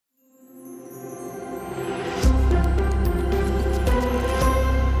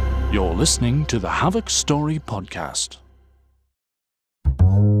You're listening to the Havoc Story Podcast.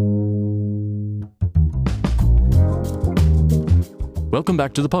 Welcome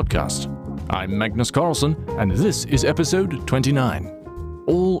back to the podcast. I'm Magnus Carlson, and this is episode 29,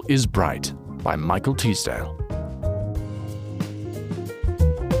 All is Bright by Michael Teasdale.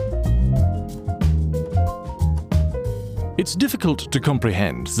 It's difficult to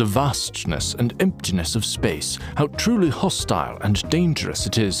comprehend the vastness and emptiness of space, how truly hostile and dangerous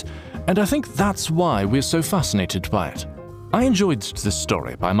it is, and I think that's why we're so fascinated by it. I enjoyed this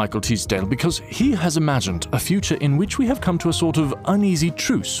story by Michael Teasdale because he has imagined a future in which we have come to a sort of uneasy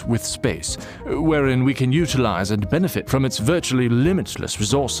truce with space, wherein we can utilize and benefit from its virtually limitless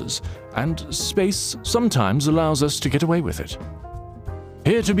resources, and space sometimes allows us to get away with it.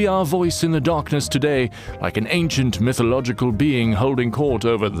 Here to be our voice in the darkness today, like an ancient mythological being holding court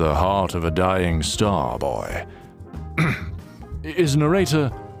over the heart of a dying star boy, is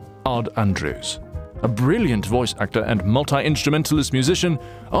narrator Odd Andrews. A brilliant voice actor and multi-instrumentalist musician,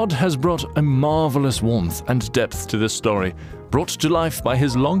 Odd has brought a marvelous warmth and depth to this story, brought to life by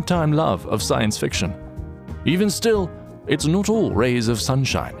his longtime love of science fiction. Even still, it's not all rays of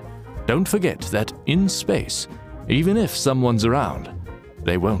sunshine. Don't forget that in space, even if someone's around,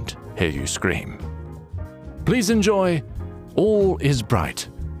 they won't hear you scream. Please enjoy All is Bright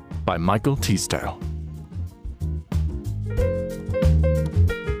by Michael Teasdale.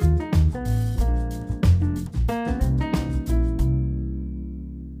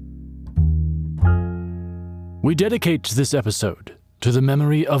 We dedicate this episode to the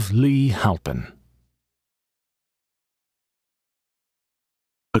memory of Lee Halpin.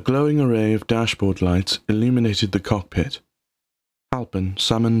 A glowing array of dashboard lights illuminated the cockpit. Halpin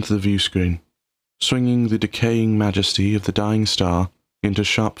summoned the view screen, swinging the decaying majesty of the dying star into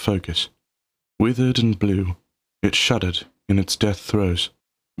sharp focus. Withered and blue, it shuddered in its death throes,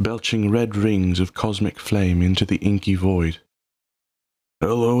 belching red rings of cosmic flame into the inky void.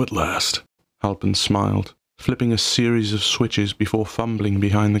 "Hello at last," Halpin smiled, flipping a series of switches before fumbling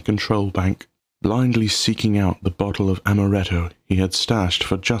behind the control bank, blindly seeking out the bottle of amaretto he had stashed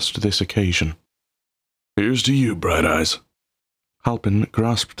for just this occasion. "Here's to you, Bright Eyes." Halpin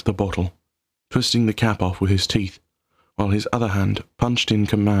grasped the bottle, twisting the cap off with his teeth, while his other hand punched in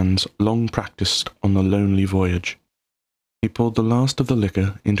commands long practiced on the lonely voyage. He poured the last of the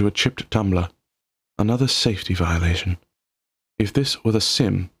liquor into a chipped tumbler. Another safety violation. If this were the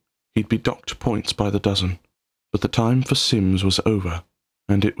sim, he'd be docked points by the dozen, but the time for sims was over,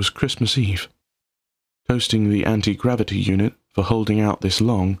 and it was Christmas Eve. Toasting the anti-gravity unit for holding out this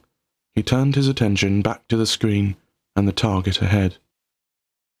long, he turned his attention back to the screen and the target ahead.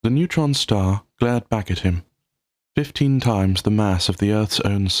 The neutron star glared back at him, 15 times the mass of the Earth's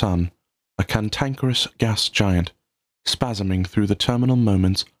own sun, a cantankerous gas giant, spasming through the terminal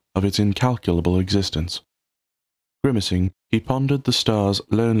moments of its incalculable existence. Grimacing, he pondered the star's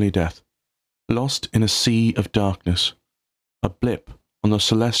lonely death, lost in a sea of darkness, a blip on the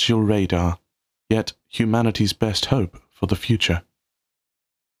celestial radar, yet humanity's best hope for the future.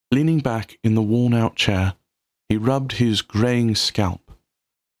 Leaning back in the worn-out chair, he rubbed his graying scalp.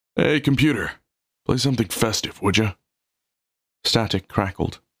 "Hey, computer, play something festive, would you?" Static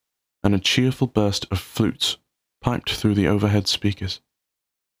crackled, and a cheerful burst of flutes piped through the overhead speakers.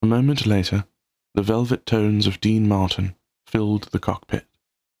 A moment later, the velvet tones of Dean Martin filled the cockpit.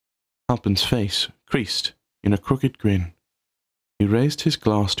 Halpin's face creased in a crooked grin. He raised his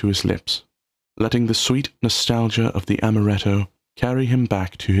glass to his lips, letting the sweet nostalgia of the amaretto carry him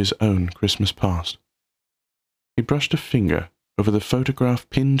back to his own Christmas past. He brushed a finger over the photograph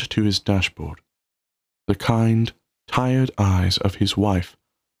pinned to his dashboard. The kind, tired eyes of his wife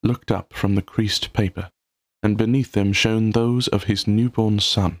looked up from the creased paper, and beneath them shone those of his newborn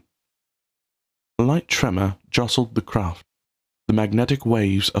son. A light tremor jostled the craft. The magnetic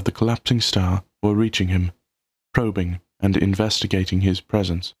waves of the collapsing star were reaching him, probing and investigating his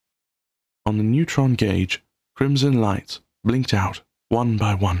presence. On the neutron gauge, crimson lights blinked out one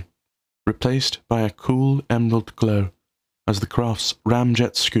by one, replaced by a cool emerald glow as the craft's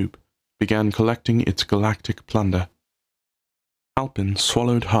ramjet scoop began collecting its galactic plunder. Halpin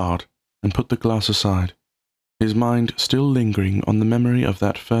swallowed hard and put the glass aside, his mind still lingering on the memory of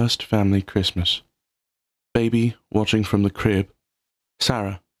that first family Christmas. Baby watching from the crib,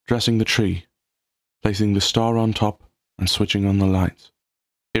 Sarah dressing the tree, placing the star on top and switching on the lights,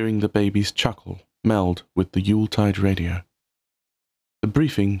 hearing the baby's chuckle meld with the Yuletide radio. The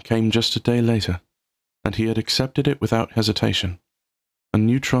briefing came just a day later, and he had accepted it without hesitation. A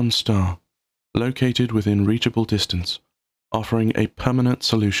neutron star, located within reachable distance, offering a permanent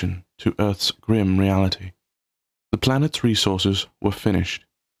solution to Earth's grim reality. The planet's resources were finished,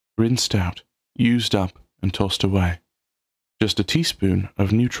 rinsed out, used up, and tossed away. Just a teaspoon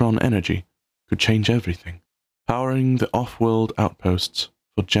of neutron energy could change everything, powering the off-world outposts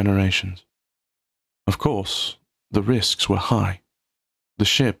for generations. Of course, the risks were high. The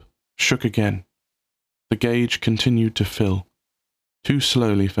ship shook again. The gauge continued to fill, too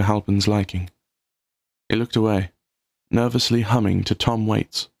slowly for Halpin's liking. He looked away, nervously humming to Tom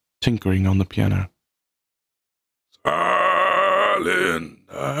Waits, tinkering on the piano. Silent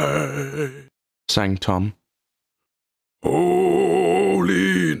night, sang Tom.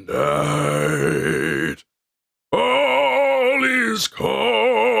 holy night, all is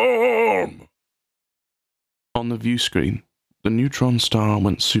calm. On the view screen, the neutron star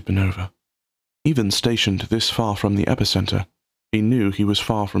went supernova. Even stationed this far from the epicenter, he knew he was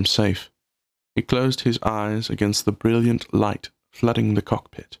far from safe. He closed his eyes against the brilliant light flooding the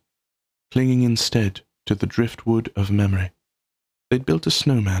cockpit, clinging instead to the driftwood of memory. They'd built a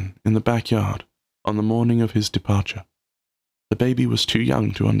snowman in the backyard on the morning of his departure. The baby was too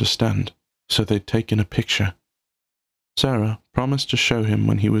young to understand, so they'd taken a picture. Sarah promised to show him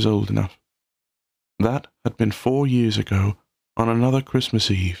when he was old enough. That had been 4 years ago, on another Christmas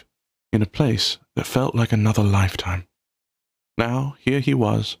Eve, in a place that felt like another lifetime. Now, here he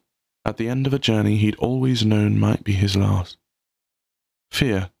was, at the end of a journey he'd always known might be his last.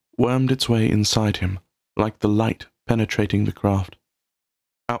 Fear wormed its way inside him, like the light penetrating the craft.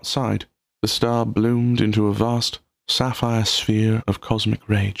 Outside, the star bloomed into a vast, sapphire sphere of cosmic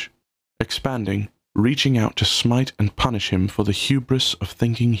rage, expanding, reaching out to smite and punish him for the hubris of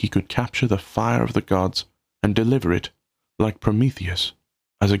thinking he could capture the fire of the gods and deliver it, like Prometheus,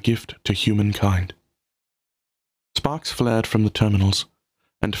 as a gift to humankind. Sparks flared from the terminals,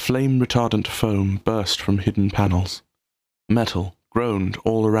 and flame-retardant foam burst from hidden panels. Metal groaned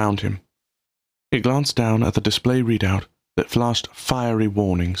all around him. He glanced down at the display readout that flashed fiery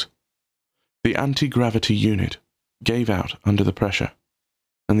warnings. The anti-gravity unit gave out under the pressure,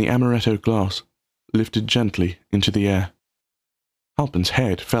 and the amaretto glass lifted gently into the air. Halpin's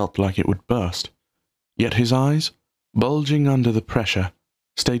head felt like it would burst, yet his eyes, bulging under the pressure,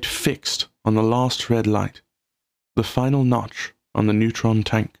 stayed fixed on the last red light, the final notch on the neutron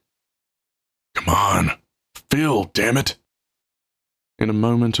tank. Come on, fill, damn it! In a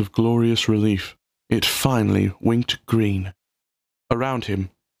moment of glorious relief, it finally winked green. Around him,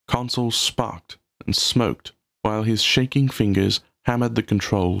 consoles sparked and smoked while his shaking fingers hammered the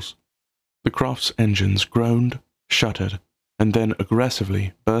controls. The craft's engines groaned, shuddered, and then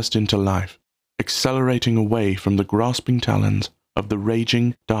aggressively burst into life, accelerating away from the grasping talons of the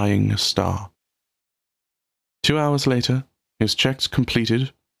raging, dying star. 2 hours later, his checks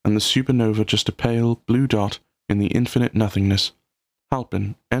completed and the supernova just a pale blue dot in the infinite nothingness,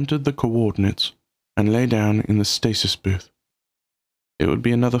 Halpin entered the coordinates and lay down in the stasis booth. It would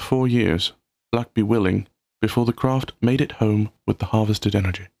be another 4 years, luck be willing, before the craft made it home with the harvested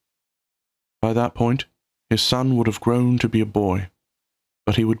energy. By that point, his son would have grown to be a boy,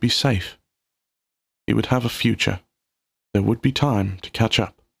 but he would be safe. He would have a future. There would be time to catch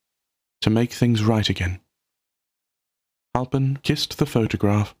up, to make things right again. Halpin kissed the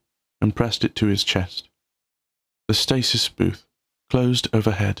photograph and pressed it to his chest. The stasis booth closed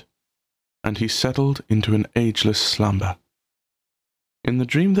overhead, and he settled into an ageless slumber. In the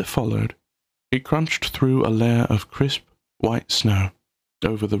dream that followed, he crunched through a layer of crisp, white snow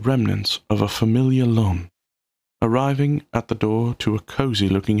over the remnants of a familiar lawn, arriving at the door to a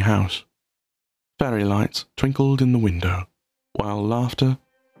cozy-looking house. Fairy lights twinkled in the window, while laughter,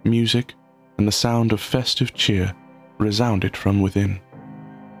 music, and the sound of festive cheer resounded from within.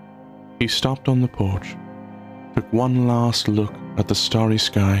 He stopped on the porch, took one last look at the starry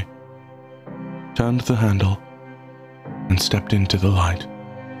sky, turned the handle, and stepped into the light.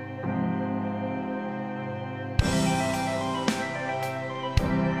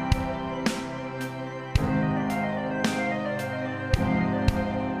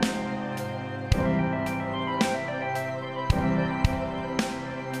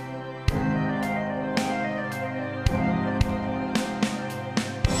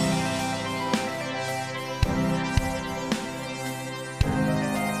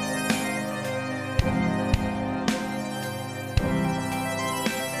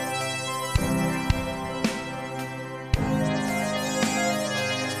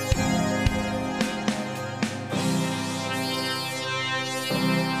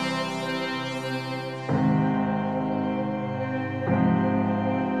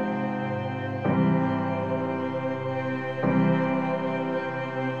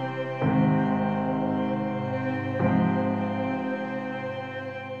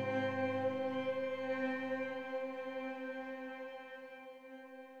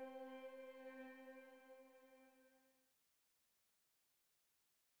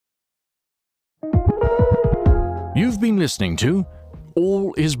 been listening to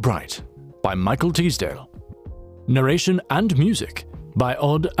All is Bright by Michael Teasdale. Narration and music by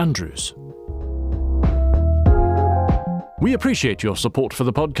Odd Andrews. We appreciate your support for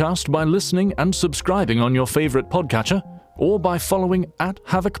the podcast by listening and subscribing on your favorite podcatcher, or by following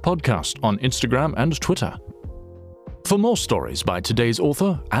 @Havoc Podcast on Instagram and Twitter. For more stories by today's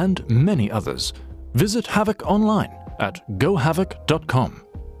author and many others, visit Havoc online at gohavoc.com.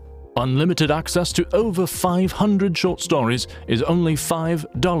 Unlimited access to over 500 short stories is only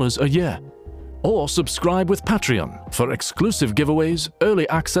 $5 a year. Or subscribe with Patreon for exclusive giveaways, early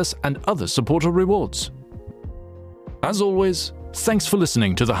access, and other supporter rewards. As always, thanks for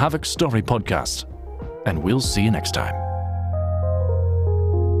listening to the Havoc Story Podcast, and we'll see you next time.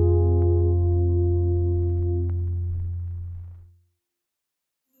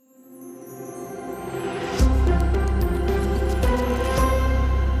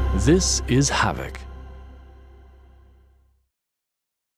 This is Havoc.